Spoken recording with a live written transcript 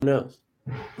Who knows?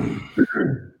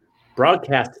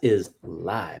 Broadcast is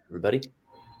live, everybody.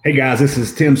 Hey guys, this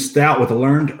is Tim Stout with the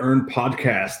Learn to Earn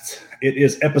podcast. It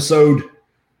is episode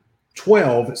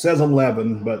 12. It says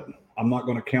 11, but I'm not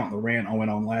going to count the rant I went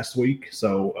on last week.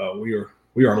 So we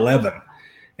are 11,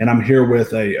 and I'm here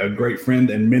with a great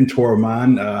friend and mentor of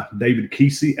mine, David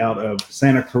Keesee, out of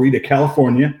Santa Clarita,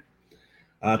 California.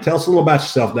 Tell us a little about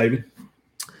yourself, David.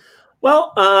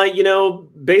 Well,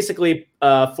 basically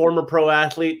former pro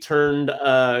athlete turned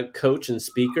coach and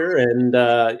speaker. And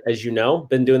as you know,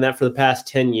 been doing that for the past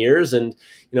 10 years. And,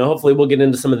 hopefully we'll get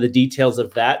into some of the details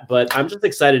of that. But I'm just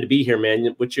excited to be here,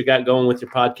 man. What you got going with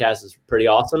your podcast is pretty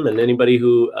awesome. And anybody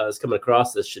who is coming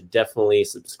across this should definitely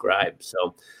subscribe.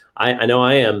 So I know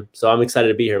I am. So I'm excited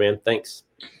to be here, man. Thanks.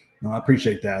 No, I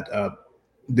appreciate that.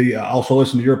 Also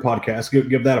listen to your podcast.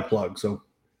 Give that a plug. So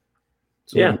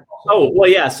yeah. Oh, well,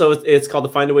 yeah. So it's called the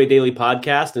Find a Way Daily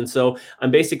Podcast. And so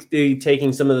I'm basically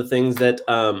taking some of the things that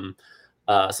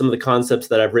some of the concepts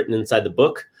that I've written inside the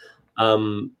book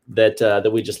that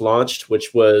we just launched,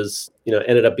 which was,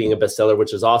 ended up being a bestseller,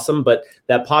 which is awesome. But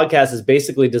that podcast is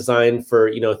basically designed for,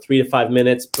 3 to 5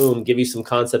 minutes, boom, give you some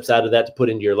concepts out of that to put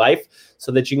into your life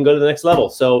so that you can go to the next level.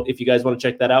 So if you guys want to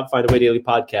check that out, Find a Way Daily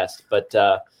Podcast. But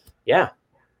yeah.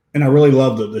 And I really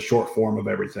love the short form of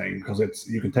everything because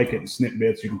you can take it in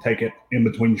snippets, you can take it in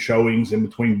between showings, in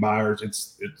between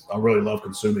buyers. I really love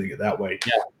consuming it that way.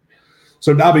 Yeah.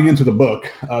 So diving into the book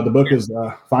is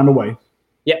Find a Way.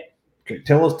 Yeah. Okay.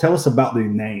 Tell us about the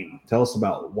name. Tell us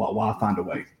about why Find a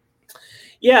Way.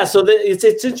 Yeah. So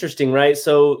it's interesting, right?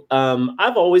 So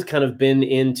I've always kind of been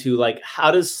into like, how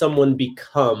does someone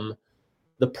become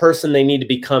the person they need to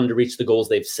become to reach the goals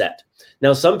they've set?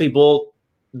 Now, some people,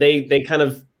 they kind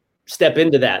of step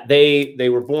into that. They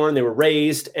were born, they were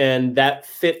raised, and that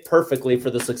fit perfectly for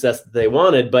the success that they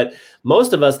wanted. But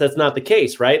most of us, that's not the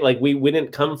case, right? Like we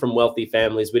didn't come from wealthy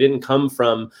families. We didn't come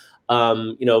from,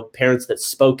 parents that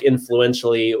spoke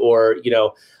influentially, or,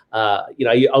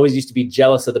 I always used to be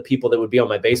jealous of the people that would be on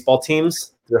my baseball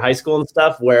teams through high school and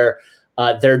stuff, where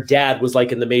their dad was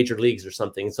like in the major leagues or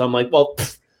something. So I'm like, well,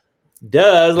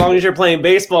 duh, as long as you're playing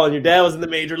baseball and your dad was in the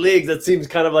major leagues, that seems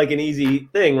kind of like an easy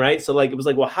thing, right? So like, it was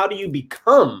like, well, how do you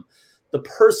become the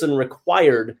person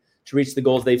required to reach the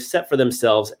goals they've set for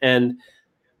themselves? And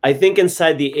I think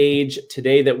inside the age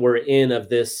today that we're in of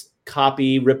this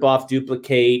copy, rip off,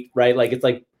 duplicate, right? Like, it's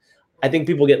like, I think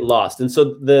people get lost. And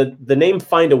so the name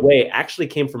Find a Way actually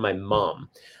came from my mom.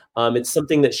 It's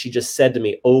something that she just said to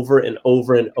me over and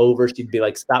over and over. She'd be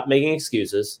like, stop making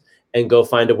excuses and go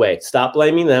find a way. Stop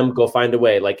blaming them, go find a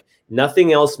way. Like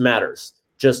nothing else matters.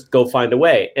 Just go find a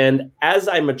way. And as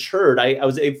I matured, I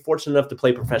was fortunate enough to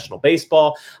play professional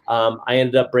baseball. I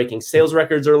ended up breaking sales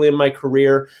records early in my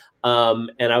career.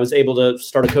 And I was able to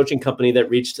start a coaching company that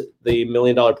reached the $1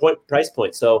 million price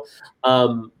point. So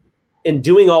in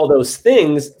doing all those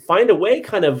things, Find a Way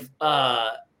kind of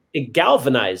it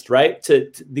galvanized, right?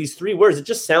 To these 3 words. It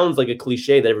just sounds like a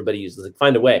cliche that everybody uses, like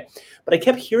find a way. But I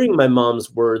kept hearing my mom's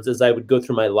words as I would go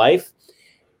through my life.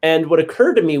 And what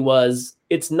occurred to me was,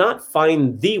 it's not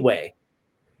find the way,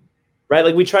 right?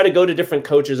 Like we try to go to different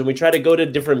coaches and we try to go to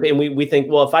different, and we think,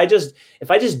 well, if I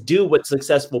just do what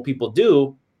successful people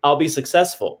do, I'll be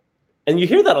successful. And you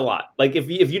hear that a lot. Like if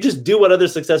you just do what other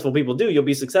successful people do, you'll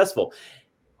be successful.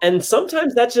 And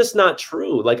sometimes that's just not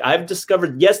true. Like I've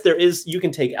discovered, yes, you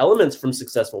can take elements from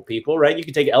successful people, right? You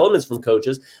can take elements from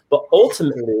coaches, but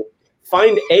ultimately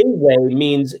Find a Way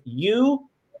means you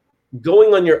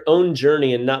going on your own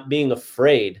journey and not being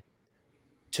afraid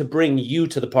to bring you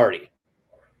to the party.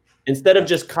 Instead of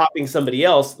just copying somebody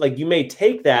else, like you may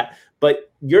take that,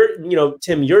 but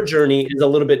Tim, your journey is a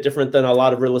little bit different than a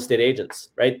lot of real estate agents,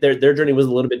 right? Their journey was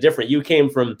a little bit different. You came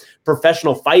from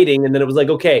professional fighting, and then it was like,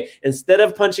 okay, instead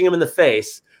of punching him in the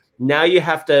face, now you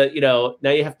have to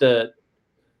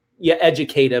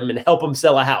educate him and help him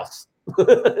sell a house.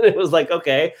 It was like,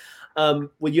 okay,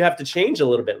 well, you have to change a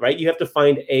little bit, right? You have to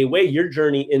find a way. Your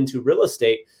journey into real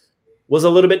estate was a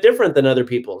little bit different than other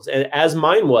people's, and as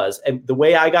mine was. And the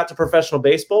way I got to professional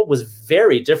baseball was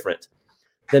very different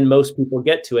than most people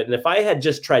get to it. And if I had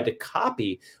just tried to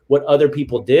copy what other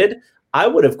people did, I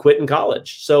would have quit in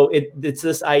college. So it's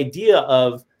this idea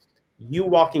of you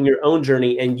walking your own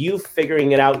journey and you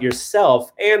figuring it out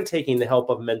yourself and taking the help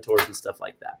of mentors and stuff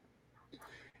like that.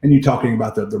 And you talking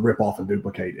about the rip off and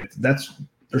duplicate. There's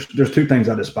 2 things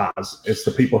I despise. It's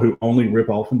the people who only rip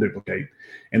off and duplicate,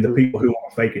 and the people who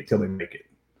want to fake it till they make it.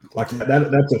 Like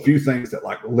that's a few things that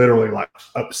like literally like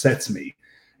upsets me.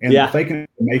 And faking it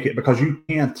to make it, because you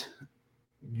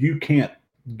can't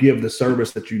give the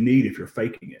service that you need if you're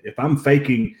faking it. If I'm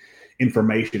faking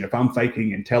information, if I'm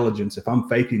faking intelligence, if I'm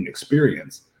faking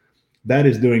experience, that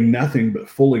is doing nothing but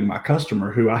fooling my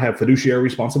customer, who I have fiduciary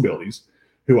responsibilities,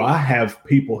 who I have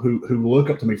people who look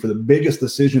up to me for the biggest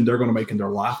decision they're going to make in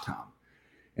their lifetime.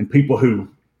 And people who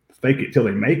fake it till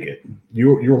they make it,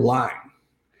 you're lying.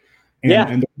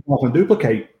 And they often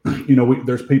duplicate.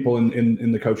 There's people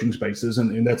in the coaching spaces,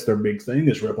 and that's their big thing,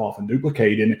 is rip off and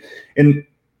duplicate. And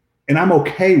I'm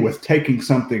okay with taking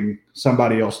something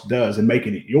somebody else does and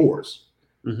making it yours.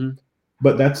 Mm-hmm.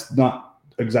 But that's not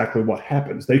exactly what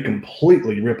happens. They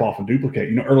completely rip off and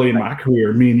duplicate. Early in my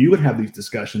career, me and you would have these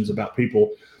discussions about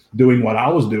people doing what I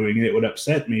was doing, and it would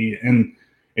upset me. And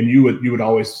you'd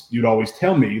always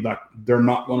tell me, like, they're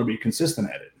not going to be consistent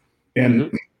at it.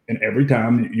 And every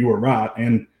time you were right,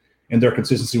 and their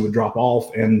consistency would drop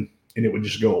off, and it would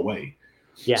just go away.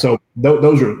 Yeah. So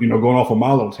those are, going off on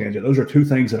my little tangent, those are two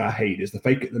things that I hate, is the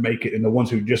fake it, the make it, and the ones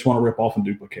who just want to rip off and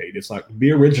duplicate. It's like,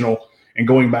 be original. And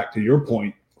going back to your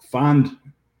point, find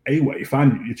a way,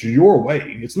 it's your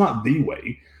way. It's not the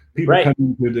way. People come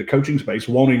into the coaching space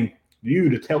wanting you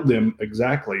to tell them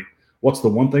exactly what's the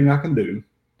one thing I can do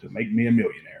to make me a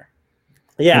millionaire.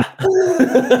 Yeah.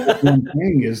 One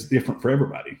thing is different for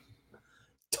everybody.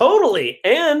 Totally.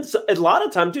 And so a lot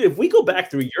of times, too, if we go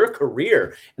back through your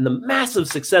career and the massive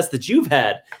success that you've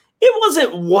had, it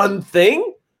wasn't one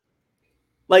thing.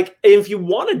 Like, if you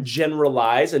want to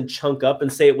generalize and chunk up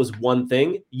and say it was one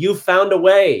thing, you found a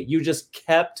way. You just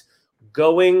kept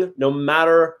going no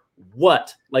matter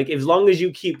what. Like, as long as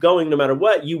you keep going no matter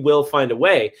what, you will find a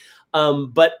way.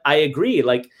 But I agree.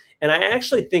 And I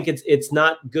actually think it's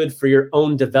not good for your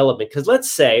own development, because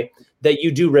let's say that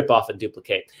you do rip off and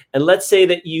duplicate, and let's say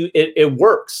that it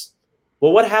works.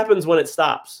 Well, what happens when it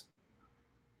stops?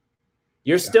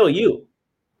 You're still you.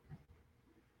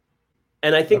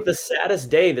 And I think the saddest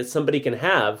day that somebody can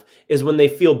have is when they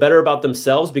feel better about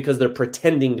themselves because they're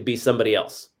pretending to be somebody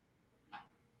else.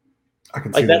 I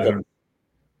can see that.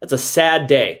 That's a sad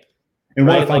day. And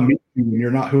what if I meet you and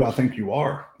you're not who I think you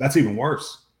are? That's even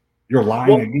worse. You're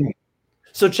lying again.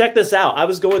 So check this out. I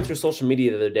was going through social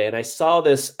media the other day, and I saw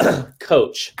this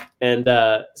coach. And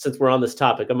since we're on this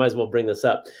topic, I might as well bring this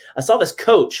up. I saw this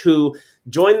coach who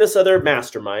joined this other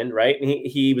mastermind, right? And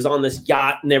he was on this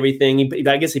yacht and everything.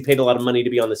 I guess he paid a lot of money to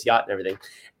be on this yacht and everything.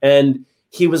 And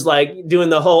he was like doing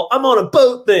the whole "I'm on a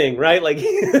boat" thing, right? Like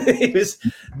he was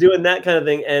doing that kind of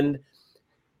thing.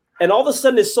 And all of a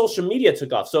sudden his social media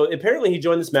took off. So apparently he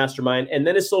joined this mastermind, and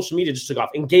then his social media just took off.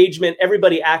 Engagement,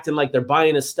 everybody acting like they're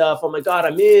buying his stuff. Oh my God,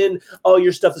 I'm in. Oh,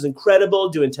 your stuff is incredible.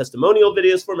 Doing testimonial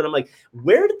videos for him. And I'm like,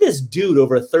 where did this dude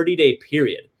over a 30-day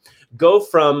period go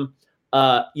from,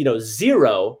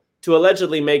 zero to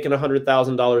allegedly making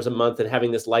 $100,000 a month and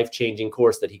having this life-changing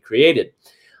course that he created?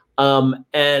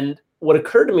 And what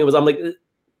occurred to me was, I'm like,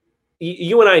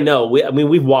 you and I know,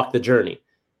 we've walked the journey.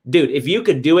 Dude, if you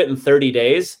could do it in 30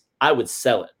 days, I would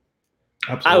sell it.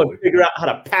 Absolutely. I would figure out how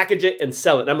to package it and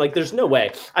sell it. And I'm like, there's no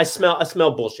way. I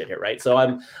smell bullshit here, right? So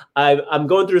I'm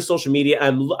going through social media.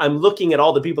 I'm looking at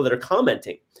all the people that are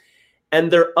commenting,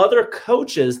 and there are other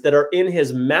coaches that are in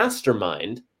his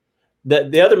mastermind,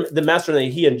 the mastermind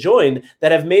that he had joined,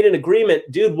 that have made an agreement.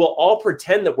 Dude, we'll all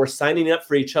pretend that we're signing up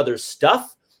for each other's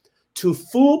stuff to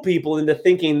fool people into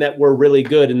thinking that we're really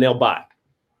good and they'll buy.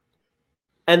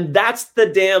 And that's the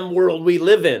damn world we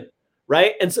live in.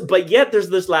 Right. And so, but yet there's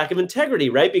this lack of integrity,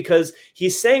 right? Because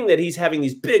he's saying that he's having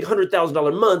these big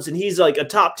 $100,000 months and he's like a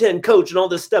top 10 coach and all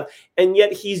this stuff. And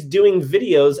yet he's doing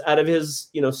videos out of his,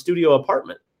 studio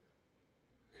apartment.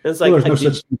 And it's like,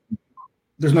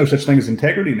 there's no such thing as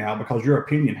integrity now, because your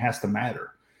opinion has to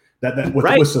matter.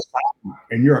 With society,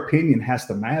 and your opinion has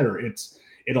to matter.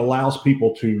 It allows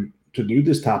people to do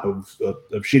this type of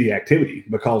shitty activity,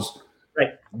 because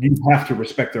you have to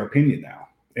respect their opinion now.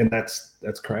 And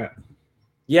that's crap.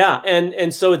 Yeah.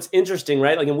 And so it's interesting,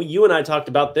 right? Like, and you and I talked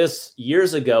about this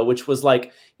years ago, which was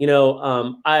like,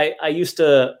 I used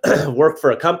to work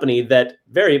for a company that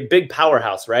very big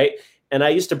powerhouse, right? And I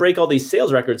used to break all these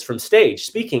sales records from stage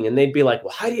speaking, and they'd be like,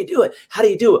 well, how do you do it? How do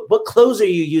you do it? What clothes are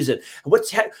you using?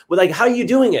 How are you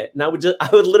doing it? And I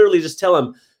would literally just tell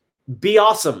them, be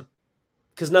awesome,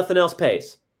 because nothing else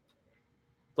pays.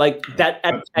 Like that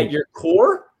at your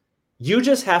core, you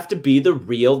just have to be the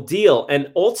real deal.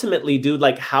 And ultimately, dude,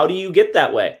 like, how do you get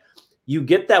that way? You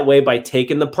get that way by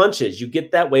taking the punches. You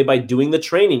get that way by doing the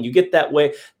training. You get that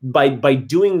way by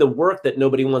doing the work that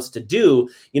nobody wants to do.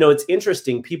 It's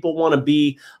interesting. People want to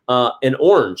be an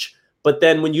orange, but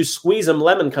then when you squeeze them,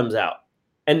 lemon comes out.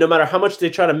 And no matter how much they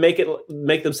try to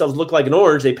make themselves look like an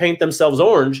orange, they paint themselves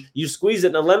orange. You squeeze it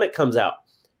and a lemon comes out.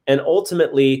 And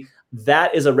ultimately,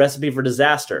 that is a recipe for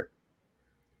disaster.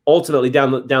 ultimately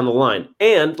down the line.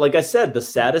 And like I said, the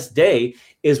saddest day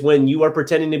is when you are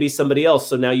pretending to be somebody else.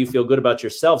 So now you feel good about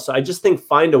yourself. So I just think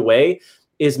Find a Way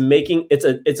is making it's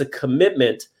a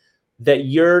commitment that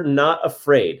you're not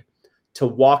afraid to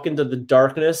walk into the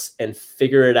darkness and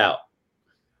figure it out.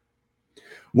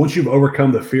 Once you've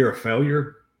overcome the fear of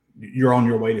failure, you're on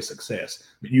your way to success.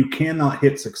 But you cannot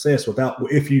hit success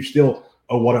if you still,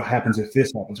 what happens if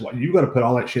this happens? Well, you got to put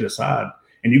all that shit aside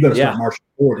and you got to start marching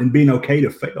forward and being okay to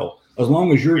fail. As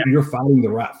long as you're fighting the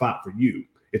right fight for you,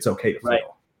 it's okay to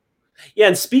fail. Yeah.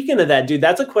 And speaking of that, dude,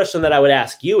 that's a question that I would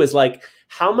ask you is like,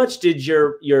 how much did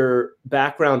your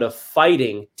background of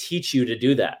fighting teach you to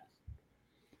do that?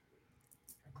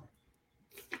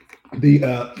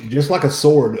 Just like a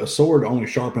sword only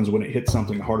sharpens when it hits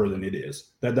something harder than it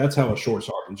is. That's how a sword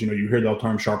sharpens. You hear the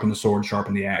term sharpen the sword,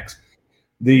 sharpen the axe.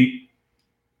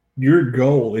 Your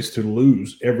goal is to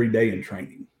lose every day in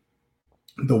training.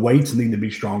 The weights need to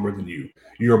be stronger than you.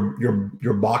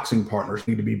 Your boxing partners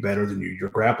need to be better than you. Your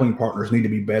grappling partners need to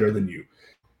be better than you.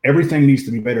 Everything needs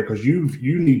to be better because you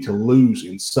need to lose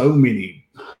in so many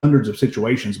hundreds of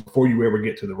situations before you ever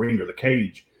get to the ring or the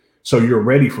cage. So you're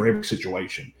ready for every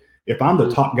situation. If I'm the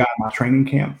top guy in my training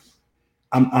camp,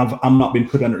 I'm not being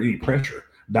put under any pressure.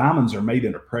 Diamonds are made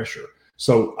under pressure.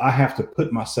 So I have to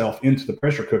put myself into the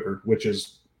pressure cooker, which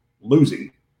is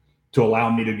losing, to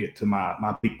allow me to get to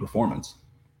my peak performance.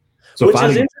 So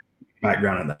fighting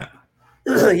background in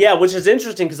that. Yeah, which is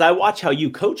interesting because I watch how you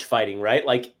coach fighting, right?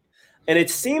 Like, and it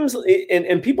seems,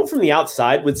 and people from the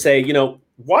outside would say,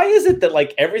 why is it that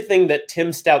like everything that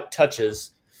Tim Stout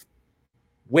touches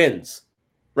wins?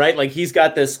 Right? Like he's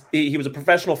got this, he was a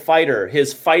professional fighter.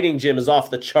 His fighting gym is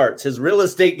off the charts. His real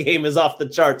estate game is off the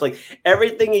charts. Like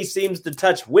everything he seems to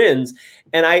touch wins.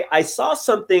 And I saw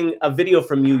a video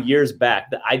from you years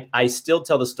back that I still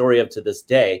tell the story of to this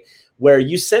day, where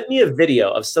you sent me a video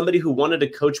of somebody who wanted to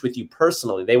coach with you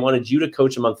personally. They wanted you to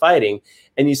coach them on fighting.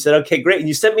 And you said, okay, great. And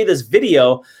you sent me this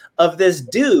video of this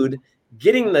dude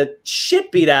getting the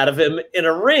shit beat out of him in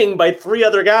a ring by 3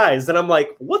 other guys. And I'm like,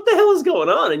 what the hell is going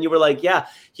on? And you were like, yeah,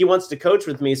 he wants to coach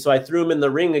with me. So I threw him in the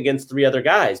ring against 3 other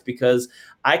guys because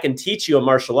I can teach you a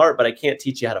martial art, but I can't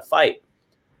teach you how to fight.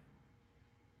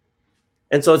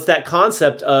 And so it's that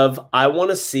concept of, I want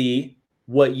to see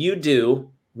what you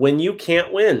do when you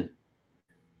can't win.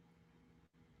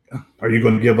 Are you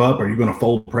going to give up? Are you going to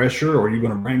fold pressure? Or are you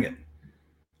going to bring it?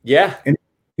 Yeah. And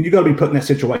you got to be put in that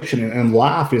situation, and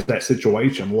life is that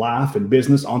situation. Life and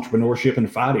business, entrepreneurship,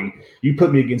 and fighting. You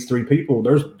put me against 3 people,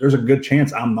 there's a good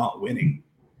chance I'm not winning,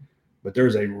 but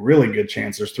there's a really good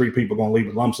chance there's 3 people going to leave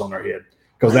with lumps on their head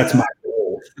because that's my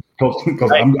goal.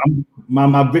 Because right.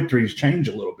 My victories change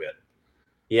a little bit.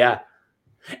 Yeah.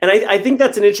 And I think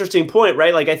that's an interesting point,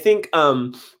 right? Like I think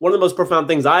one of the most profound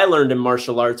things I learned in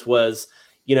martial arts was,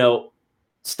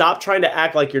 stop trying to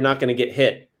act like you're not going to get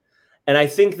hit. And I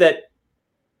think that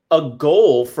a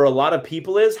goal for a lot of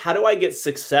people is, how do I get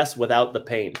success without the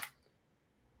pain?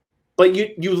 But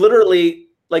you literally,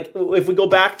 like, if we go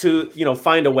back to,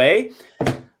 Find a Way,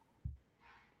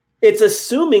 it's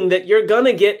assuming that you're going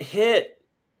to get hit.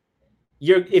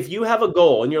 If you have a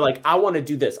goal and you're like, I want to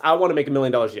do this, I want to make $1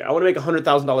 million a year, I want to make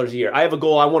 $100,000 a year, I have a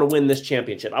goal, I want to win this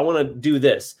championship, I want to do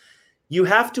this. You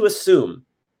have to assume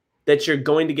that you're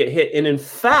going to get hit. And in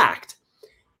fact,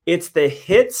 it's the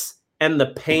hits and the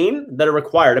pain that are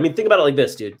required. I mean, think about it like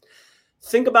this, dude.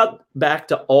 Think about back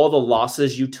to all the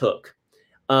losses you took,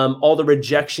 all the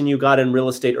rejection you got in real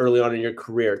estate early on in your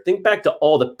career. Think back to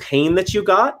all the pain that you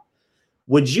got.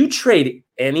 Would you trade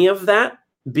any of that,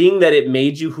 being that it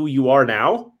made you who you are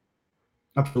now?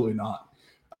 Absolutely not.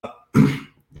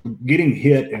 Getting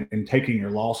hit and taking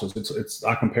your losses,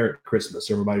 I compare it to Christmas.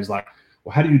 Everybody's like,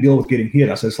 well, how do you deal with getting hit?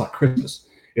 I said, it's like Christmas.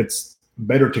 It's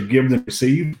better to give than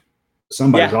receive.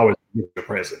 Somebody's always giving you a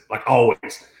present, like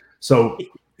always. So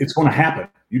it's going to happen.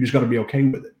 You just got to be okay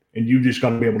with it, and you just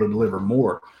got to be able to deliver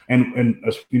more. And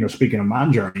speaking of my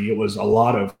journey, it was a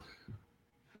lot of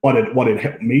what it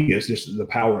helped me is just the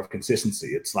power of consistency.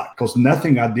 It's like, because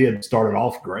nothing I did started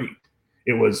off great.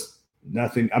 It was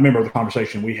nothing. I remember the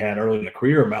conversation we had early in the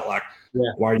career about like,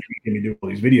 why are you making me do all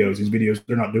these videos? These videos,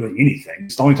 they're not doing anything.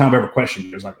 It's the only time I've ever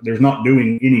questioned. There's not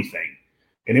doing anything.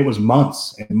 And it was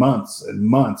months and months and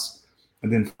months.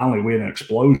 And then finally we had an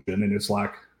explosion, and it's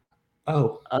like, I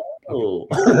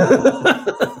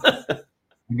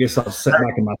guess I'll sit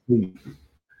back in my seat.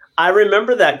 I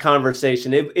remember that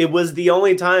conversation. It was the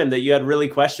only time that you had really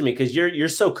questioned me, because you're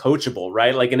so coachable,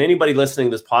 right? Like, and anybody listening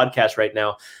to this podcast right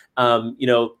now,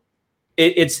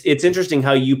 it's interesting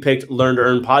how you picked Learn to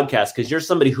Earn podcast, because you're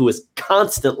somebody who is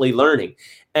constantly learning.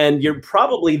 And you're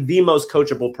probably the most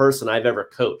coachable person I've ever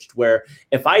coached, where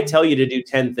if I tell you to do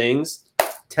 10 things,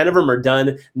 10 of them are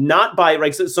done, not by,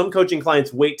 like, so some coaching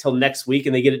clients wait till next week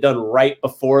and they get it done right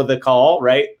before the call,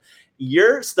 right?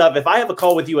 Your stuff, if I have a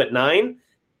call with you at 9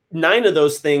 of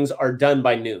those things are done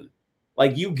by noon.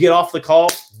 Like, you get off the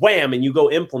call, wham, and you go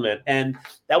implement. And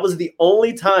that was the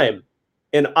only time.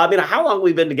 And I mean, how long have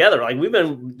we been together? Like, we've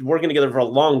been working together for a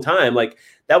long time. Like,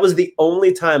 that was the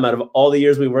only time out of all the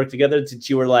years we worked together that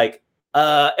you were like,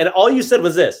 and all you said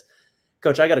was this: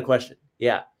 Coach, I got a question.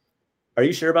 Yeah. Are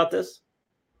you sure about this?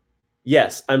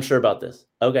 Yes, I'm sure about this.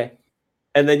 Okay.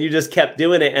 And then you just kept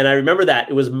doing it. And I remember that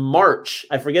it was March.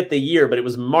 I forget the year, but it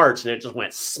was March, and it just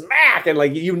went smack. And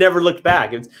like, you never looked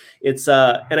back. And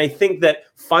I think that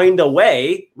find a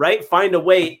way, right? Find a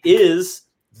way is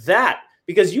that,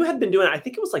 because you had been doing it, I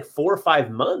think it was like 4 or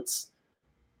 5 months.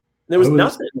 There was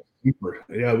nothing.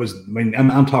 Yeah, it was, I mean,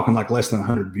 I'm talking like less than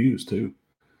 100 views too.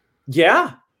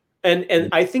 Yeah. And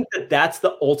I think that that's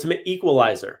the ultimate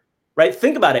equalizer, right?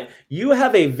 Think about it. You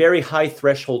have a very high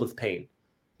threshold of pain.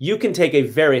 You can take a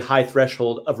very high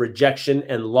threshold of rejection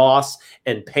and loss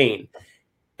and pain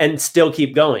and still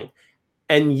keep going.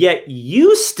 And yet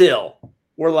you still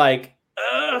were like,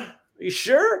 are you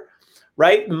sure?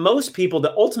 Right? Most people,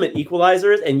 the ultimate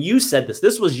equalizer is, and you said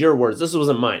this was your words, this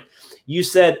wasn't mine. You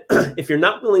said, if you're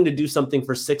not willing to do something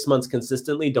for 6 months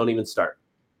consistently, don't even start.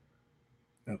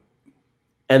 Yep.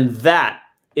 And that,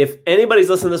 if anybody's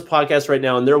listening to this podcast right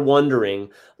now and they're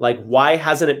wondering, like, why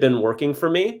hasn't it been working for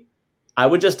me? I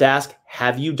would just ask,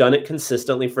 have you done it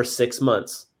consistently for 6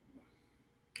 months?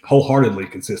 Wholeheartedly,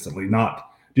 consistently,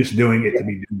 not just doing it to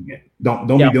be doing it. Don't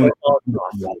be doing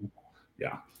it.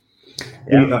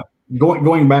 Yeah.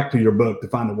 Going back to your book, To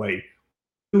Find a Way,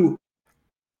 you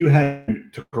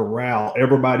had to corral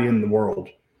everybody in the world,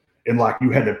 and like, you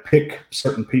had to pick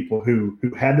certain people who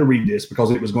had to read this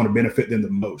because it was going to benefit them the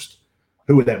most.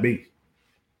 Who would that be?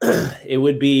 It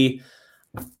would be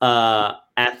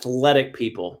athletic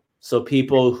people. So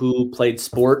people who played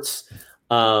sports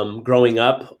growing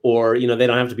up, or, they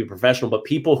don't have to be professional, but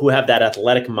people who have that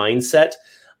athletic mindset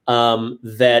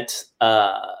that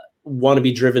want to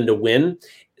be driven to win.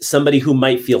 Somebody who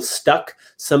might feel stuck,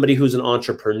 somebody who's an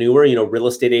entrepreneur, real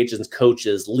estate agents,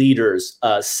 coaches, leaders,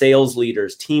 sales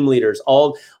leaders, team leaders,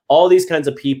 all these kinds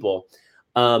of people.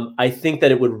 I think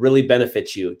that it would really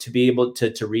benefit you to be able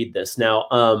to read this. Now,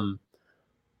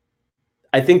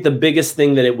 I think the biggest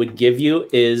thing that it would give you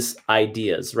is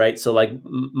ideas, right? So like,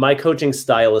 my coaching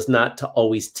style is not to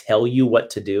always tell you what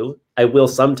to do. I will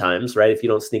sometimes, right? If you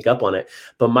don't sneak up on it,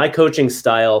 but my coaching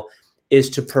style is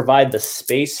to provide the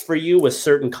space for you with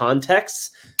certain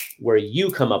contexts where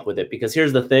you come up with it. Because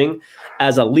here's the thing,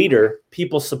 as a leader,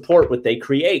 people support what they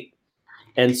create.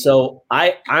 And so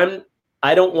I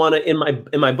don't want to,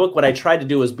 in my book, what I tried to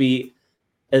do is be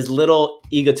as little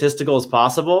egotistical as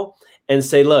possible and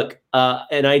say, look,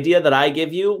 an idea that I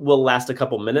give you will last a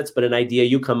couple minutes, but an idea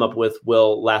you come up with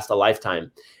will last a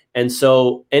lifetime. And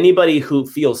so anybody who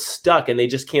feels stuck and they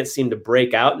just can't seem to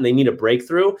break out and they need a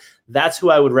breakthrough, that's who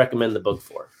I would recommend the book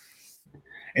for.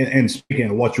 And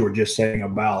speaking of what you were just saying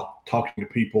about talking to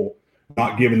people,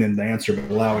 not giving them the answer, but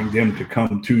allowing them to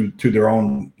come to their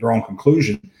own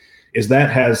conclusion, is that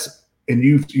has, and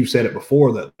you said it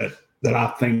before, that I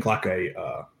think like a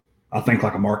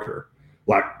marketer.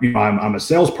 Like, I'm a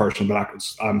salesperson, but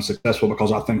I'm successful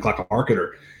because I think like a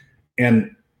marketer.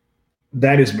 And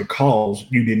that is because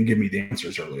you didn't give me the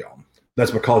answers early on.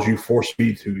 That's because you forced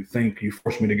me to think. You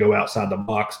forced me to go outside the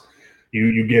box.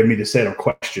 You give me the set of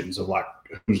questions of like,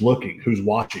 who's looking, who's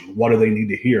watching, what do they need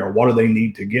to hear, what do they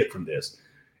need to get from this?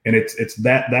 And it's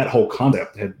that whole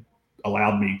concept had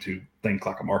allowed me to think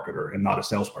like a marketer and not a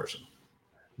salesperson.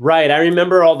 Right. I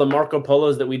remember all the Marco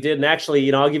Polos that we did. And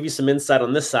actually, I'll give you some insight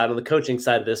on this side, on the coaching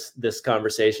side of this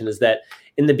conversation, is that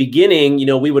in the beginning,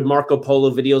 we would Marco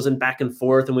Polo videos and back and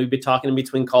forth, and we'd be talking in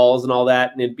between calls and all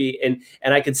that. And it'd be, and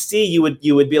I could see you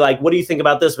would be like, what do you think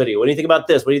about this video? What do you think about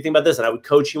this? What do you think about this? And I would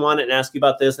coach you on it and ask you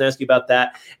about this and ask you about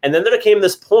that. And then there came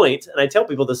this point, and I tell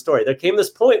people this story, there came this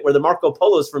point where the Marco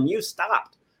Polos from you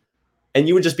stopped, and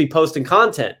you would just be posting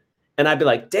content. And I'd be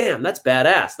like, damn, that's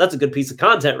badass. That's a good piece of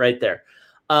content right there.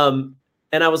 And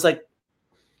I was like,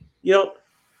 the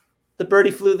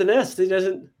birdie flew the nest. He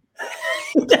doesn't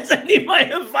need my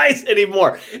advice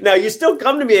anymore. Now, you still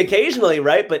come to me occasionally,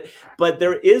 right? But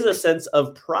there is a sense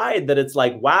of pride that it's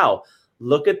like, wow,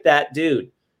 look at that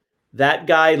dude. That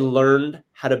guy learned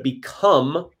how to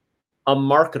become a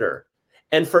marketer.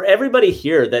 And for everybody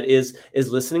here that is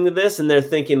listening to this and they're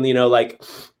thinking, like,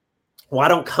 well, I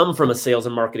don't come from a sales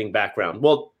and marketing background.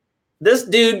 Well, this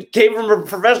dude came from a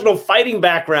professional fighting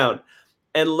background.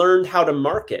 and learned how to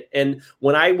market. And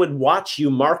when I would watch you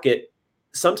market,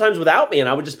 sometimes without me, and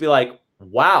I would just be like,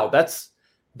 wow, that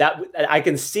I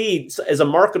can see as a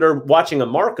marketer watching a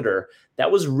marketer,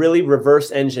 that was really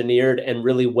reverse engineered and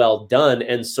really well done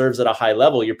and serves at a high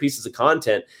level. Your pieces of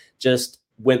content just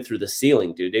went through the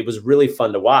ceiling, dude. It was really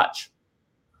fun to watch.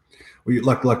 Well,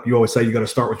 like you always say, you got to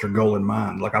start with your goal in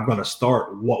mind. Like, I've got to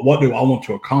start, what do I want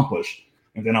to accomplish?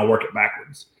 And then I'll work it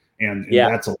backwards. And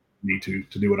that's a me to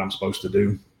do what I'm supposed to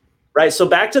do. Right. So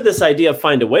back to this idea of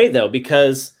find a way, though,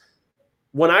 because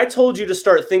when I told you to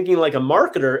start thinking like a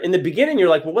marketer, in the beginning, you're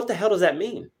like, well, what the hell does that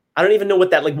mean? I don't even know what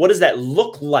does that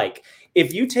look like?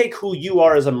 If you take who you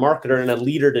are as a marketer and a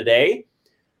leader today,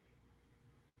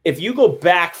 if you go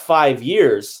back 5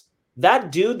 years,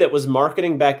 that dude that was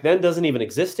marketing back then doesn't even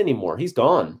exist anymore. He's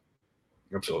gone.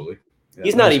 Absolutely. Yeah,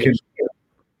 he's not even.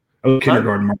 I was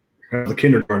a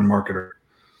kindergarten marketer.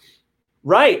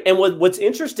 Right. And what's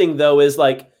interesting, though, is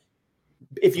like,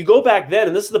 if you go back then,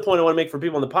 and this is the point I want to make for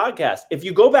people on the podcast, if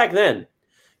you go back then,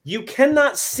 you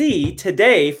cannot see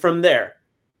today from there.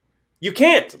 You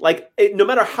can't. Like, no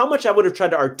matter how much I would have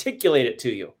tried to articulate it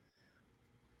to you,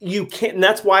 you can't. And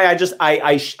that's why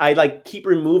I like keep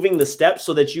removing the steps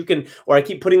so that you can, or I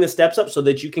keep putting the steps up so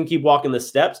that you can keep walking the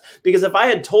steps. Because if I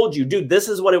had told you, dude, this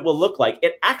is what it will look like,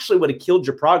 it actually would have killed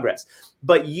your progress.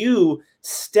 But you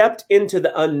stepped into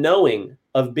the unknowing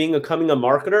of becoming a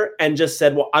marketer and just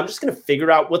said, well, I'm just going to figure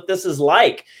out what this is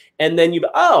like. And then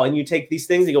and you take these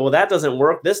things and you go, well, that doesn't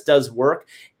work. This does work.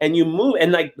 And you move,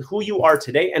 and like who you are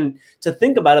today, and to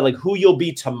think about it, like who you'll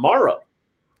be tomorrow,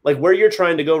 like where you're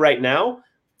trying to go right now,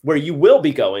 where you will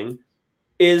be going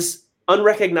is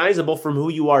unrecognizable from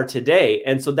who you are today.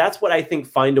 And so that's what I think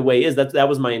find a way is. That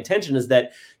was my intention, is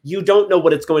that you don't know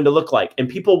what it's going to look like. And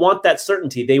people want that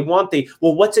certainty. They want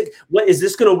what is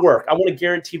this going to work? I want a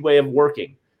guaranteed way of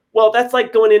working. Well, that's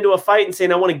like going into a fight and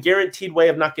saying, I want a guaranteed way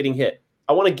of not getting hit.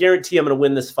 I want to guarantee I'm going to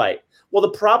win this fight. Well,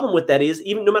 the problem with that is,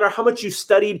 even no matter how much you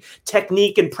studied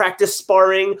technique and practice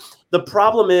sparring, the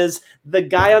problem is the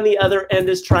guy on the other end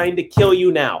is trying to kill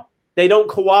you now. They don't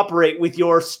cooperate with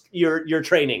your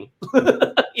training.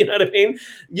 You know what I mean?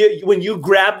 When you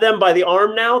grab them by the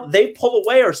arm now, they pull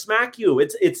away or smack you.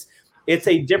 It's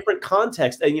a different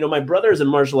context. And, my brother is in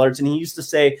martial arts, and he used to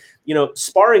say,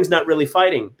 sparring's not really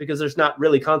fighting because there's not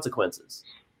really consequences.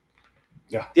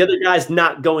 Yeah. The other guy's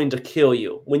not going to kill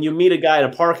you. When you meet a guy in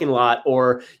a parking lot,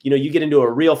 or, you get into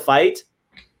a real fight,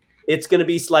 it's going to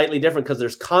be slightly different because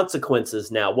there's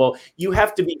consequences now. Well, you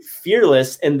have to be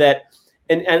fearless in that.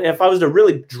 And if I was to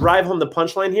really drive home the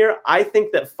punchline here, I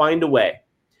think that find a way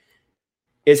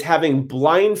is having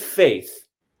blind faith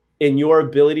in your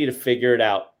ability to figure it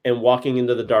out and walking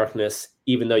into the darkness,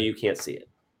 even though you can't see it.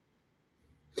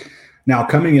 Now,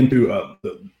 coming into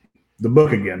the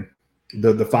book again,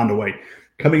 the find a way,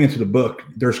 coming into the book,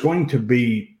 you're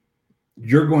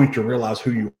going to realize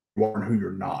who you are and who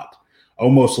you're not.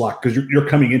 Almost like, because you're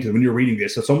coming into, when you're reading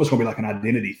this, it's almost going to be like an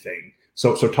identity thing.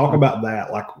 So talk about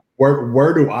that. Like,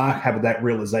 where do I have that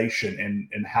realization,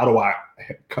 and how do I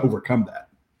overcome that?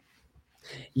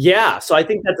 Yeah, so I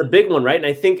think that's a big one, right? And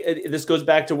I think this goes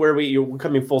back to where you're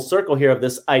coming full circle here of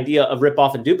this idea of rip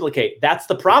off and duplicate. That's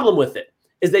the problem with it,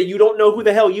 is that you don't know who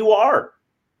the hell you are.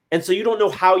 And so you don't know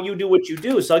how you do what you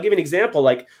do. So I'll give you an example.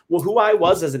 Like, who I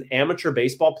was as an amateur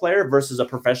baseball player versus a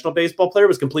professional baseball player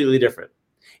was completely different.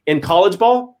 In college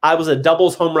ball, I was a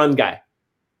doubles home run guy.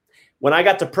 When I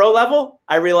got to pro level,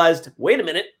 I realized, wait a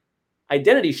minute,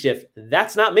 identity shift.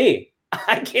 That's not me.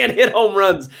 I can't hit home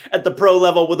runs at the pro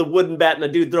level with a wooden bat and a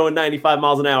dude throwing 95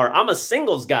 miles an hour. I'm a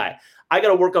singles guy. I got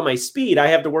to work on my speed. I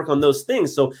have to work on those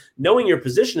things. So knowing your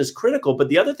position is critical. But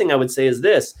the other thing I would say is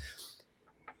this.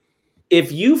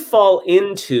 If you fall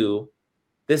into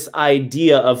this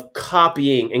idea of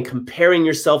copying and comparing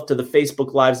yourself to the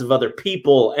Facebook lives of other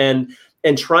people and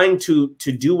trying to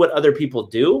do what other people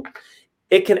do,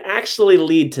 it can actually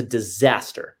lead to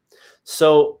disaster.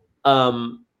 So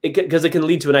because it can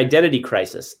lead to an identity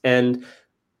crisis. And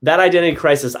that identity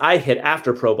crisis I hit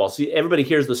after pro ball. So everybody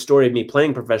hears the story of me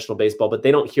playing professional baseball, but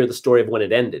they don't hear the story of when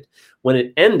it ended. When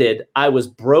it ended, I was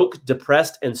broke,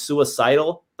 depressed, and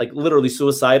suicidal, like literally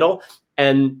suicidal,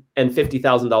 and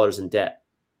 $50,000 in debt.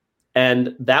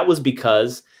 And that was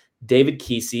because David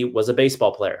Keesee was a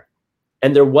baseball player.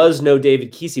 And there was no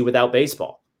David Keesee without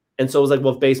baseball. And so it was like,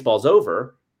 well, if baseball's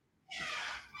over,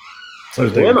 so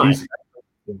who am I?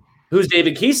 Who's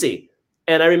David Keesee?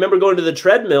 And I remember going to the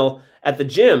treadmill at the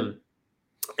gym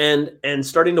and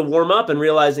starting to warm up and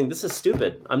realizing this is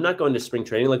stupid. I'm not going to spring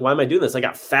training. Like, why am I doing this? I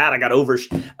got fat. I got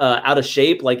out of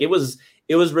shape. Like it was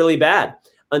really bad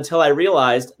until I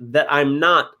realized that I'm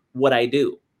not what I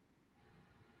do.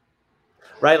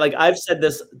 right? Like I've said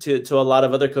this to a lot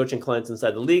of other coaching clients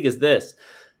inside the league is this: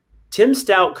 Tim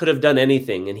Stout could have done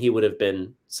anything and he would have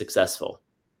been successful.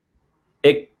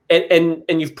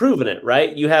 And you've proven it,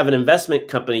 right? You have an investment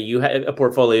company, you have a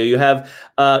portfolio, you have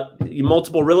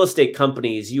multiple real estate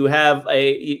companies, you have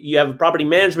a property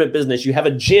management business, you have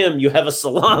a gym, you have a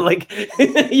salon. Like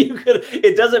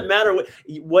it doesn't matter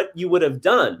what you would have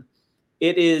done.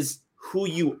 It is who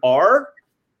you are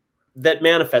that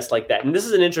manifests like that. And this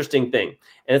is an interesting thing.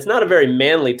 And it's not a very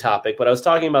manly topic, but I was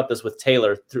talking about this with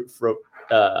Taylor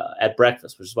at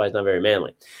breakfast, which is why it's not very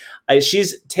manly.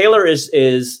 Taylor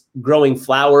is growing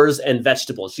flowers and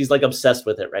vegetables. She's like obsessed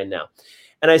with it right now.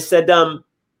 And I said,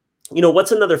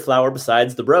 what's another flower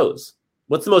besides the rose?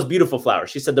 What's the most beautiful flower?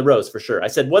 She said the rose for sure. I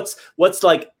said, what's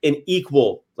like an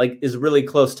equal, like is really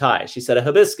close tie? She said a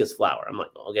hibiscus flower. I'm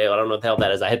like, okay, well, I don't know what the hell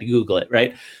that is. I had to Google it,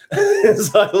 right?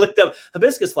 So I looked up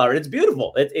hibiscus flower. It's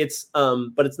beautiful. But it's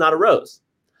not a rose.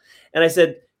 And I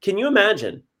said, can you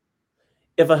imagine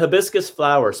if a hibiscus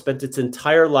flower spent its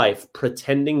entire life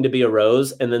pretending to be a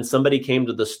rose, and then somebody came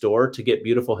to the store to get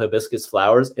beautiful hibiscus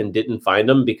flowers and didn't find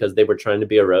them because they were trying to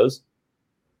be a rose?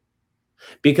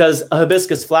 Because a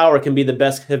hibiscus flower can be the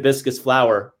best hibiscus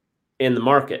flower in the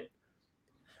market.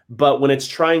 But when it's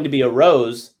trying to be a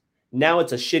rose, now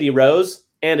it's a shitty rose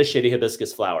and a shitty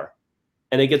hibiscus flower.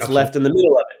 And it gets left in the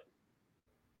middle of it.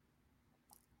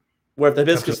 Where if the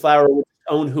hibiscus flower would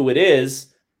own who it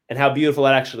is and how beautiful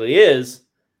it actually is,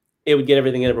 it would get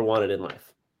everything it ever wanted in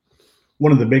life.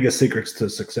 One of the biggest secrets to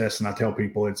success, and I tell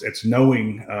people, it's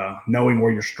knowing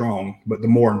where you're strong, but the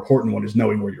more important one is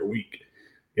knowing where you're weak.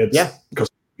 Because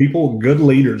people, good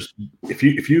leaders, if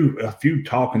you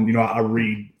talk, and I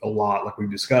read a lot like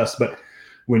we've discussed, but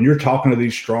when you're talking to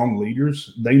these strong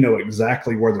leaders, they know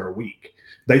exactly where they're weak.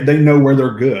 They know where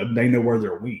they're good. They know where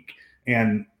they're weak,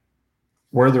 and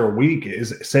where they're weak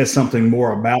says something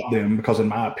more about them, because in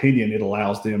my opinion, it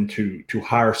allows them to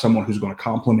hire someone who's going to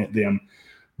complement them.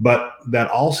 But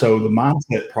that also, the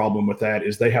mindset problem with that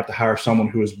is they have to hire someone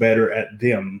who is better at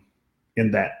them in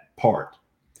that part.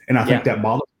 And I think that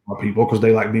bothers a lot of people because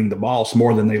they like being the boss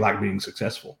more than they like being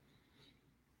successful.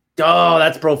 Oh,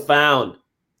 that's profound.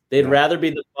 They'd rather be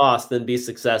the boss than be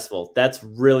successful. That's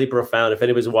really profound. If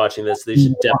anybody's watching this, they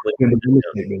should definitely. In the real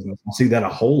estate business, I see that a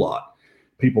whole lot.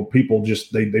 People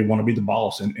just they want to be the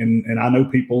boss, and I know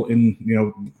people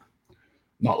in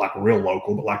not like real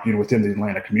local, but like within the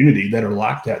Atlanta community that are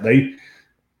like that.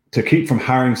 To keep from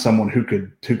hiring someone who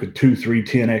could 2, 3,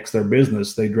 10x their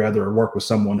business, they'd rather work with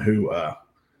someone who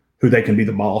they can be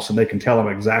the boss and they can tell them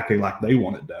exactly like they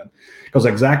want it done. Because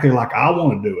exactly like I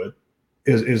want to do it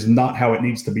is not how it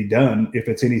needs to be done if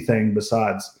it's anything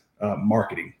besides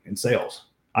marketing and sales.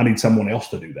 I need someone else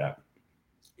to do that.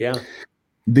 Yeah.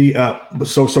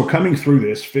 So coming through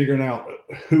this, figuring out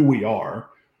who we are,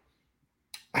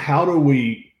 how do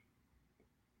we,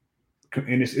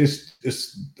 and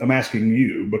it's I'm asking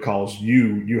you because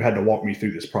you had to walk me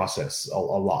through this process a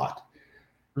lot.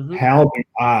 Mm-hmm. How do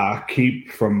I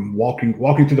keep from walking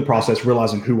through the process,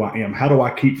 realizing who I am? How do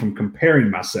I keep from comparing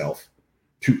myself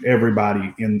to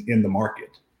everybody in the market?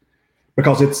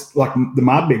 Because it's like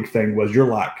my big thing was, you're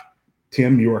like,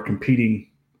 Tim, you are competing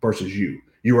versus you.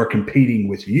 You are competing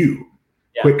with you.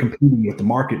 Yeah. Quit competing with the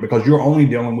market, because you're only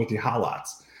dealing with the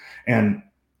highlights. And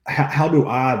how do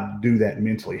I do that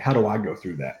mentally? How do I go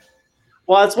through that?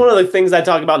 Well, that's one of the things I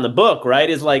talk about in the book, right?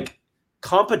 Is like,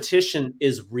 competition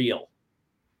is real.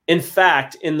 In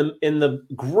fact, in the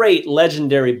great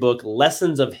legendary book,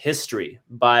 Lessons of History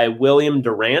by William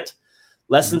Durant,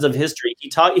 Lessons of History,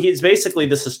 he's basically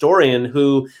this historian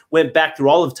who went back through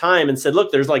all of time and said,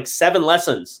 look, there's like 7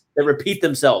 lessons that repeat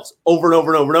themselves over and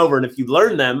over and over and over. And if you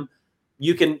learn them,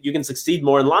 you can succeed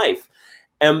more in life.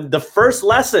 And the first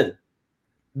lesson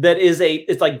that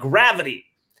it's like gravity,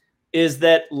 is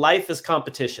that life is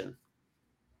competition.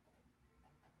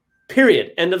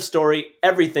 Period. End of story.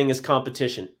 Everything is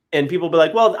competition. And people be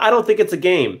like, well, I don't think it's a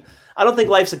game. I don't think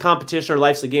life's a competition or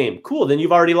life's a game. Cool. Then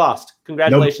you've already lost.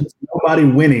 Congratulations. Nobody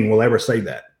winning will ever say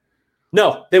that.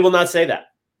 No, they will not say that.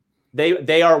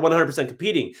 They are 100%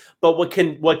 competing. But what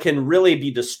can really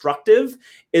be destructive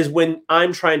is when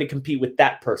I'm trying to compete with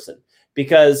that person,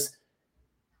 because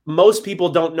most people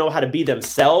don't know how to be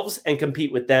themselves and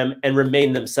compete with them and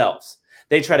remain themselves.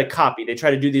 They try to copy. They try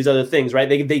to do these other things, right?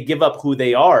 They give up who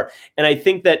they are. And I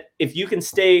think that if you can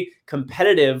stay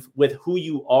competitive with who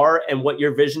you are and what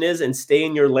your vision is and stay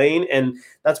in your lane, and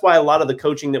that's why a lot of the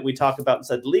coaching that we talk about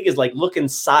inside the league is like, look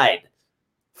inside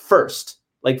first.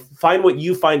 Like, find what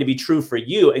you find to be true for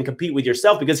you and compete with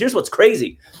yourself. Because here's what's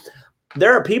crazy.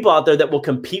 There are people out there that will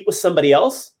compete with somebody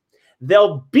else.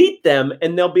 They'll beat them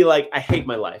and they'll be like, I hate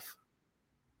my life.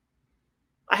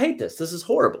 I hate this. This is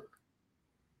horrible.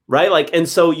 Right? Like, and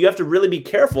so you have to really be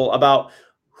careful about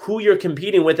who you're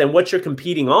competing with and what you're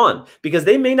competing on, because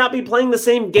they may not be playing the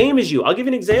same game as you. I'll give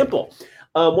you an example.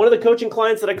 One of the coaching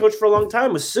clients that I coached for a long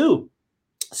time was Sue.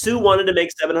 Sue wanted to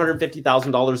make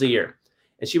 $750,000 a year.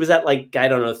 And she was at like, I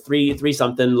don't know, three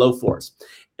something, low fours.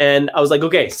 And I was like,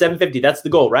 okay, 750, that's the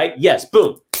goal, right? Yes,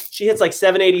 boom. She hits like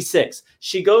 786.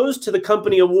 She goes to the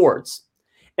company awards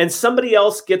and somebody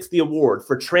else gets the award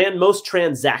for most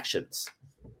transactions.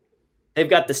 They've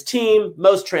got this team,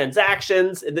 most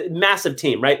transactions, massive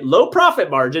team, right? Low profit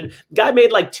margin. Guy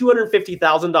made like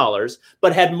 $250,000,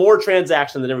 but had more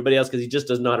transactions than everybody else because he just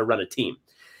doesn't know how to run a team.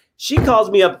 She calls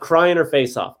me up crying her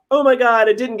face off. Oh my God,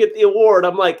 I didn't get the award.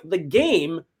 I'm like, the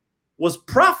game was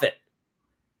profit,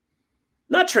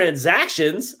 not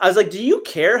transactions. I was like, do you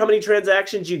care how many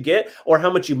transactions you get or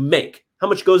how much you make? How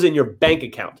much goes in your bank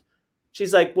account?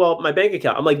 She's like, well, my bank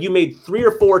account. I'm like, you made 3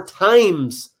 or 4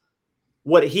 times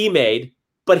what he made,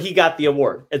 but he got the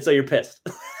award. And so you're pissed.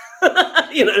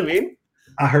 You know what I mean?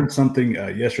 I heard something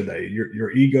yesterday.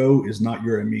 Your ego is not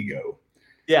your amigo.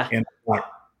 Yeah. And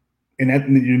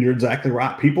you're exactly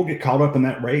right. People get caught up in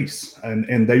that race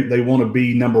and they want to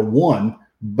be number one,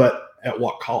 but at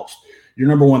what cost? You're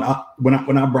number one. When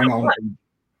I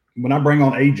bring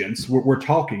on agents, we're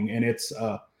talking, and it's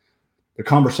the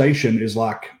conversation is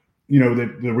like,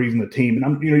 the reason the team,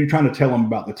 and you're trying to tell them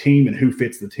about the team and who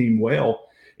fits the team well.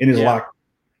 And it's like,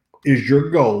 is your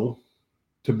goal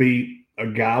to be a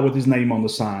guy with his name on the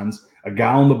signs, a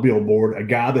guy on the billboard, a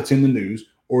guy that's in the news,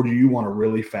 or do you want a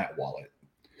really fat wallet?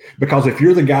 Because if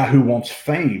you're the guy who wants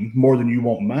fame more than you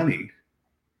want money,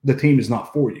 the team is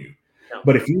not for you. No.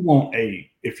 But if you want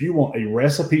a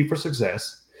recipe for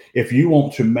success, if you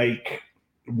want to make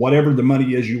whatever the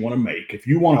money is you want to make, if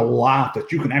you want a life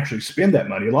that you can actually spend that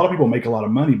money, a lot of people make a lot of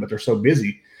money, but they're so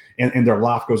busy and their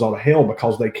life goes all to hell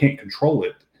because they can't control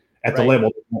it at the level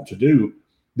they want to do,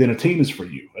 then a team is for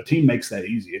you. A team makes that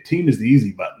easy. A team is the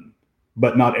easy button,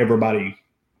 but not everybody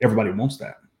wants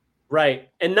that. Right.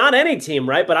 And not any team,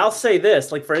 right? But I'll say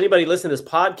this, like for anybody listening to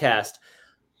this podcast,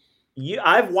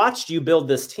 I've watched you build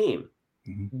this team.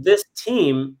 Mm-hmm. This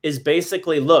team is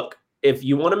basically, look, if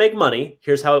you want to make money,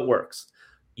 here's how it works.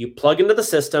 You plug into the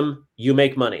system, you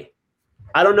make money.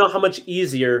 I don't know how much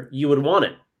easier you would want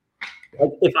it.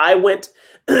 Like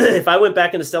if I went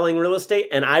back into selling real estate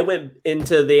and I went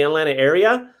into the Atlanta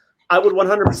area, I would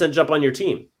 100% jump on your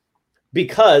team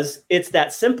because it's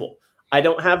that simple. I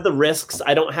don't have the risks.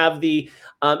 I don't have the,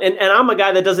 and I'm a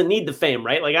guy that doesn't need the fame,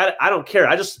 right? Like I don't care.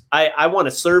 I want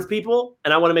to serve people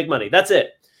and I want to make money. That's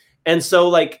it. And so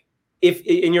like,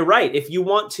 and you're right. If you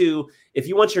want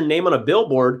your name on a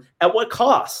billboard, at what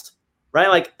cost, right?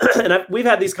 Like, and we've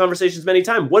had these conversations many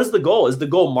times. What is the goal? Is the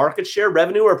goal market share,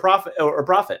 revenue, or profit?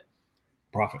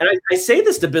 Profit. And I say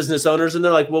this to business owners, and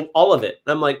they're like, "Well, all of it."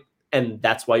 And I'm like, and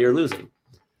that's why you're losing.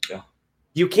 Yeah.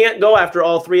 You can't go after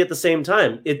all three at the same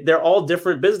time. They're all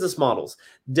different business models.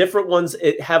 Different ones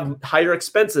have higher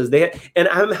expenses. And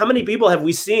how many people have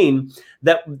we seen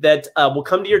that will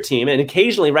come to your team, and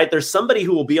occasionally, right, there's somebody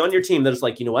who will be on your team that's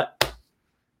like, you know what,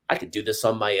 I could do this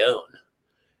on my own,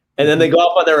 and then they go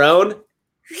off on their own,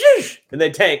 and they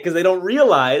tank because they don't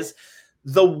realize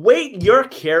the weight you're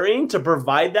carrying to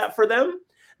provide that for them,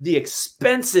 the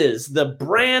expenses, the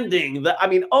branding,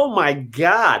 oh my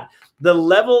God. The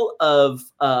level of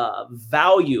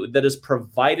value that is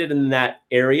provided in that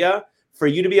area for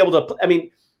you to be able to,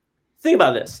 think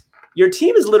about this. Your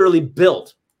team is literally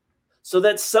built so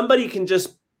that somebody can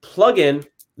just plug in,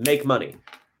 make money.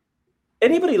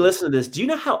 Anybody listen to this, do you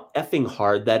know how effing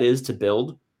hard that is to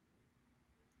build?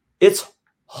 It's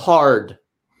hard.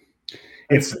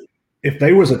 If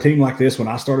there was a team like this when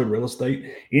I started real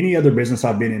estate, any other business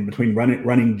I've been in between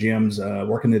running gyms,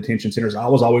 working the detention centers, I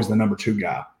was always the number 2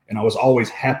 guy. And I was always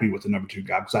happy with the number 2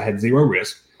 guy because I had zero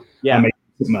risk. Yeah. I made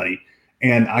money.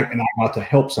 And I got to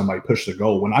help somebody push the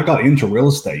goal. When I got into real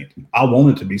estate, I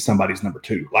wanted to be somebody's number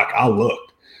 2. Like I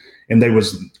looked and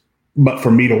but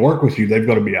for me to work with you, they've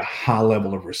got to be a high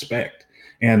level of respect.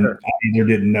 And sure. I either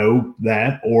didn't know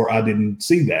that or I didn't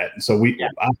see that. And so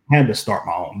I had to start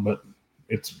my own, but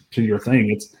it's to your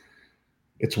thing.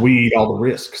 It's we eat all the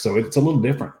risk. So it's a little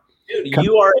different. Dude,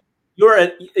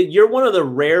 you're one of the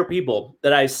rare people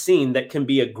that I've seen that can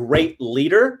be a great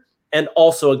leader and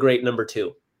also a great number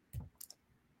 2.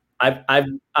 I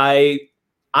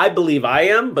believe I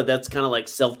am, but that's kind of like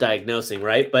self-diagnosing,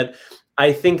 right? But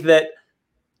I think that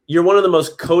you're one of the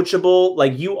most coachable,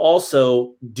 like you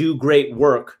also do great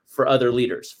work for other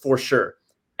leaders for sure.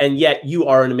 And yet you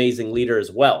are an amazing leader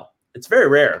as well. It's very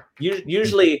rare.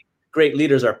 Usually great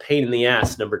leaders are pain in the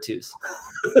ass number 2s.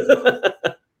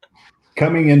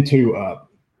 coming into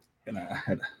and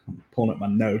I'm pulling up my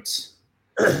notes.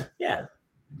 Yeah.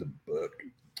 The book.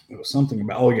 It was something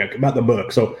about about the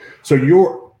book. So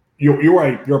you're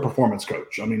a performance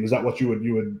coach. I mean, is that what you would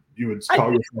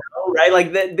call yourself? Right.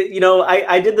 Like that,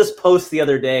 I did this post the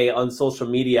other day on social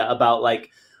media about like,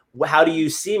 how do you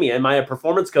see me? Am I a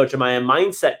performance coach? Am I a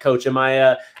mindset coach? Am I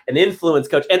an influence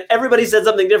coach? And everybody said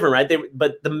something different, right?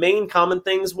 But the main common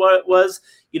things was,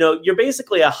 you're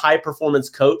basically a high performance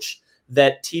coach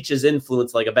that teaches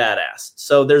influence like a badass.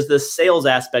 So there's this sales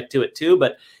aspect to it too.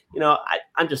 But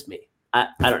I'm just me. I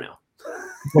don't know.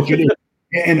 What you do.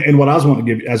 And what I was wanting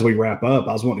to give, as we wrap up,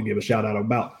 I was wanting to give a shout out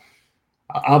about,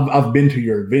 I've been to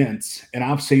your events and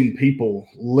I've seen people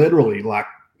literally like,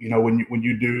 when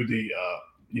you do the,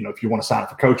 if you want to sign up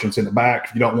for coaching, it's in the back.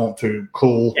 If you don't want to,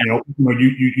 cool. Yeah.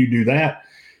 You do that.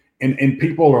 And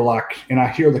people are like, and I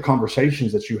hear the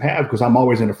conversations that you have because I'm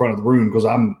always in the front of the room because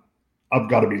I've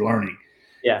got to be learning.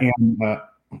 Yeah.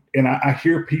 And I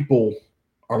hear people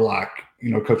are like,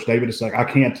 Coach David is like, I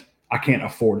can't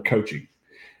afford coaching.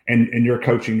 And your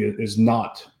coaching is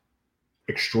not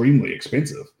extremely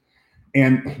expensive.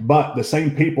 But the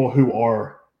same people who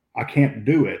are, I can't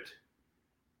do it,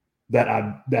 that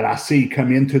I see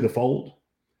come into the fold,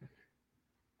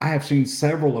 I have seen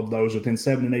several of those within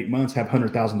 7 and 8 months have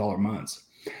 $100,000 months.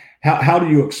 How do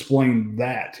you explain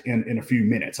that in a few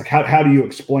minutes? Like how do you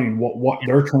explain what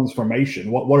their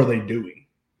transformation, what are they doing?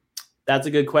 That's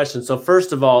a good question. So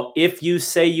first of all, if you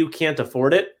say you can't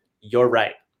afford it, you're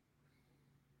right.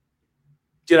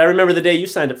 Dude, I remember the day you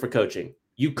signed up for coaching.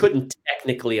 You couldn't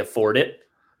technically afford it.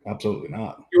 Absolutely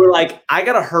not. You were like, I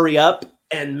got to hurry up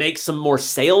and make some more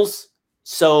sales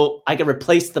so I can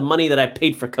replace the money that I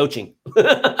paid for coaching.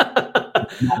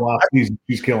 Well,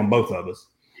 she's killing both of us.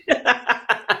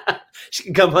 She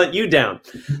can come hunt you down.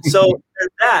 So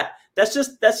that's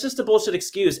just a bullshit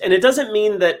excuse. And it doesn't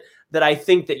mean that I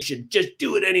think that you should just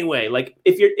do it anyway. Like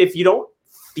if you don't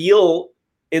feel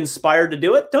inspired to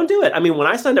do it, don't do it. I mean, when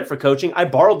I signed up for coaching, I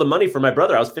borrowed the money from my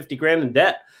brother. I was 50 grand in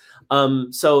debt.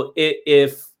 So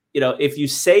if you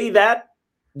say that,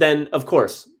 then of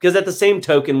course, because at the same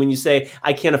token, when you say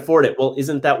I can't afford it, well,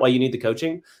 isn't that why you need the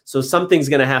coaching? So something's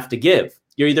going to have to give.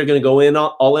 You're either going to go in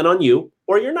all in on you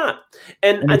or you're not.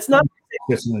 And it's not.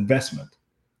 It's an investment.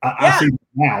 I see that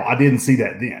now. I didn't see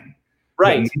that then.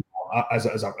 Right. As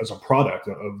a product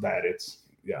of that, it's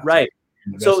right.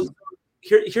 So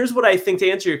here's what I think to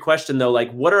answer your question though. Like,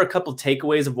 what are a couple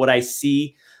takeaways of what I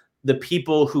see the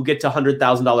people who get to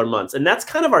 $100,000 months? And that's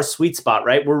kind of our sweet spot,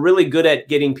 right? We're really good at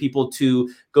getting people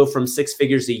to go from 6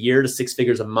 figures a year to 6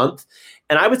 figures a month.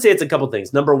 And I would say it's a couple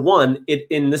things. Number one,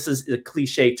 and this is a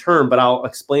cliche term, but I'll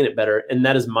explain it better. And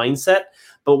that is mindset.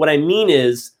 But what I mean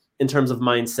is, in terms of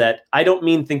mindset, I don't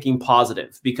mean thinking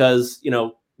positive because,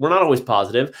 we're not always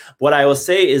positive. What I will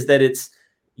say is that it's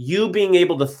you being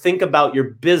able to think about your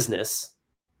business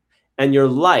and your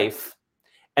life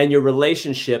and your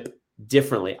relationship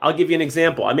differently. I'll give you an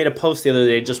example. I made a post the other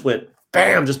day, just went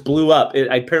bam, just blew up.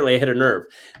 Apparently I hit a nerve,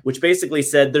 which basically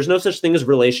said there's no such thing as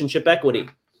relationship equity.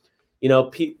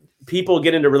 People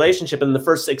get into relationship and in the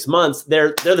first 6 months,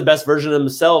 they're the best version of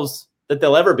themselves that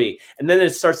they'll ever be. And then it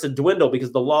starts to dwindle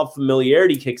because the law of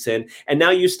familiarity kicks in. And now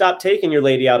you stop taking your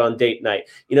lady out on date night.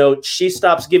 She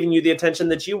stops giving you the attention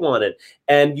that you wanted.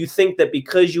 And you think that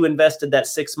because you invested that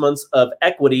 6 months of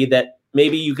equity that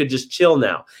maybe you could just chill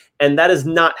now. And that is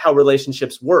not how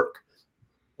relationships work.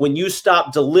 When you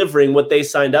stop delivering what they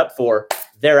signed up for,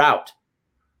 they're out.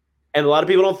 And a lot of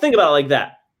people don't think about it like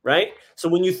that, right? So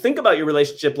when you think about your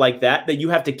relationship like that you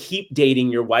have to keep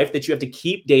dating your wife, that you have to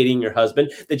keep dating your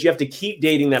husband, that you have to keep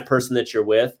dating that person that you're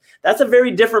with, that's a very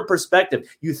different perspective.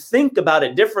 You think about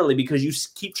it differently because you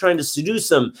keep trying to seduce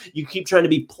them. You keep trying to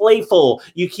be playful.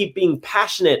 You keep being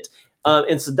passionate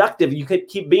and seductive. You could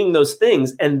keep being those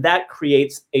things, and that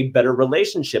creates a better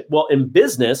relationship. Well, in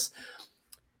business,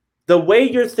 the way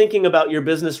you're thinking about your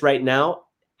business right now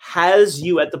has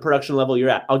you at the production level you're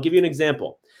at. I'll give you an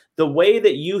example. The way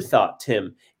that you thought,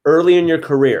 Tim, early in your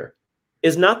career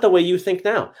is not the way you think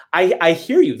now. I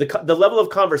hear you. The level of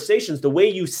conversations, the way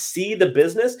you see the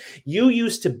business, you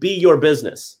used to be your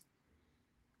business.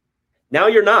 Now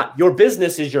you're not. Your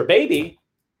business is your baby,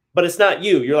 but it's not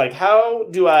you. You're like, how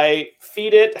do I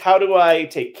feed it? How do I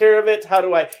take care of it?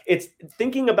 It's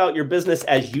thinking about your business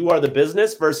as you are the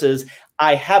business versus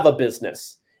I have a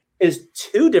business is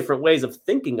two different ways of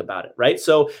thinking about it, right?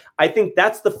 So I think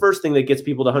that's the first thing that gets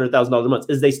people to $100,000 a month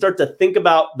is they start to think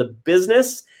about the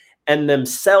business and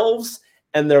themselves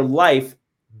and their life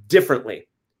differently.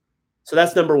 So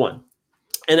that's number one.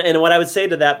 And what I would say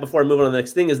to that before I move on to the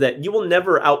next thing is that you will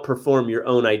never outperform your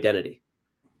own identity.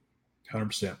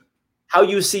 100%. How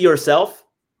you see yourself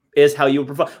is how you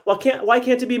perform. Well, why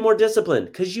can't it be more disciplined?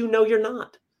 Because you know you're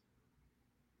not.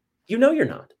 You know you're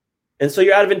not. And so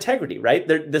you're out of integrity, right?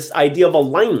 This idea of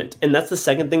alignment. And that's the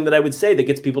second thing that I would say that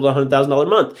gets people to $100,000 a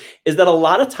month is that a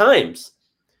lot of times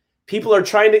people are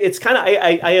trying to, it's kind of,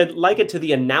 I like it to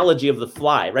the analogy of the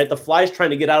fly, right? The fly is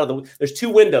trying to get out of there's two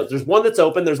windows. There's one that's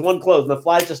open, there's one closed, and the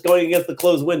fly's just going against the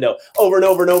closed window over and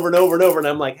over and over and over and over. And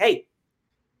I'm like, hey,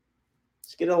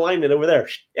 just get in alignment over there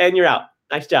and you're out.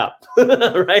 Nice job,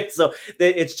 right? So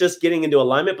it's just getting into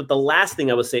alignment. But the last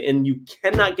thing I would say, and you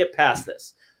cannot get past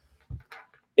this,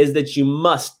 is that you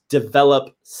must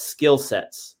develop skill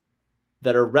sets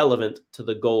that are relevant to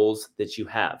the goals that you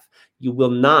have. You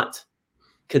will not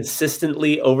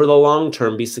consistently over the long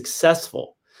term be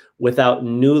successful without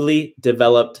newly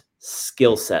developed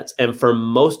skill sets. And for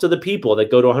most of the people that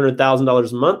go to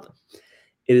 $100,000 a month,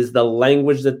 it is the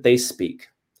language that they speak.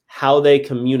 How they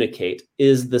communicate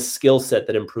is the skill set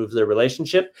that improves their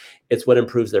relationship. It's what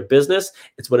improves their business.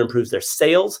 It's what improves their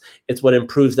sales. It's what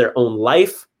improves their own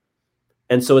life.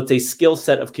 And so it's a skill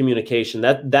set of communication.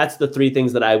 That's the three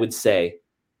things that I would say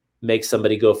make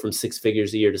somebody go from 6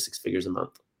 figures a year to 6 figures a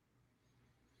month.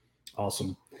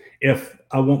 Awesome. If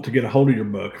I want to get a hold of your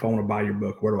book, if I want to buy your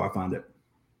book, where do I find it?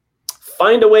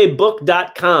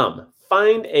 Findawaybook.com.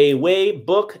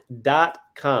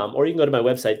 Findawaybook.com. Or you can go to my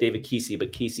website, David Keesee,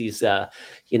 but Keesee's,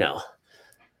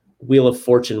 Wheel of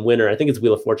Fortune winner. I think it's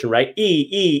Wheel of Fortune, right?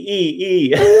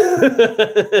 E.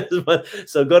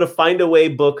 So go to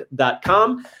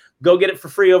findawaybook.com. Go get it for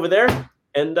free over there.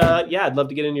 And I'd love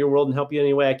to get into your world and help you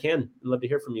any way I can. I'd love to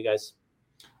hear from you guys.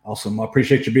 Awesome. I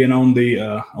appreciate you being on the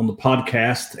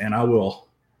podcast, and I'll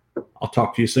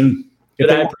talk to you soon. If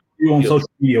they want you on social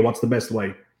media, what's the best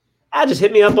way? Just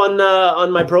hit me up on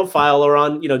my profile or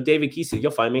on David Keesee.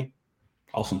 You'll find me.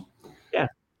 Awesome. Yeah.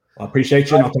 Well, I appreciate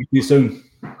you, and I'll talk to you soon.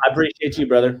 I appreciate you,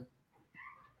 brother.